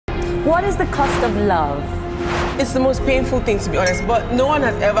What is the cost of love? It's the most painful thing, to be honest, but no one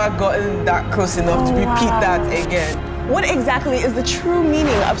has ever gotten that close enough to repeat that again. What exactly is the true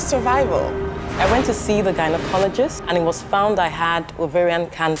meaning of survival? I went to see the gynecologist and it was found I had ovarian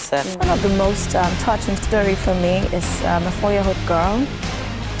cancer. One of the most touching story for me is a 4-year-old girl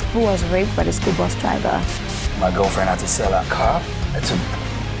who was raped by the school bus driver. My girlfriend had to sell her car. I took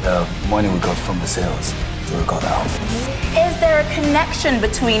the money we got from the sales to record the album. Is there a connection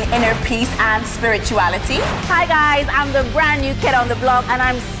between inner peace and spirituality? Hi guys, I'm the brand new kid on the block and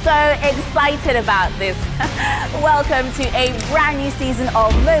I'm so excited about this. Welcome to a brand new season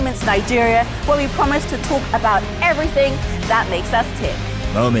of Moments Nigeria, where we promise to talk about everything that makes us tick.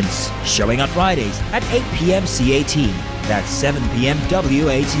 Moments, showing on Fridays at 8 p.m. CAT. That's 7 p.m.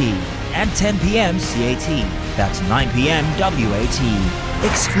 WAT. And 10 p.m. CAT. That's 9 p.m. WAT.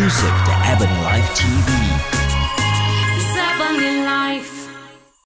 Exclusive to EbonyLife TV. EbonyLife.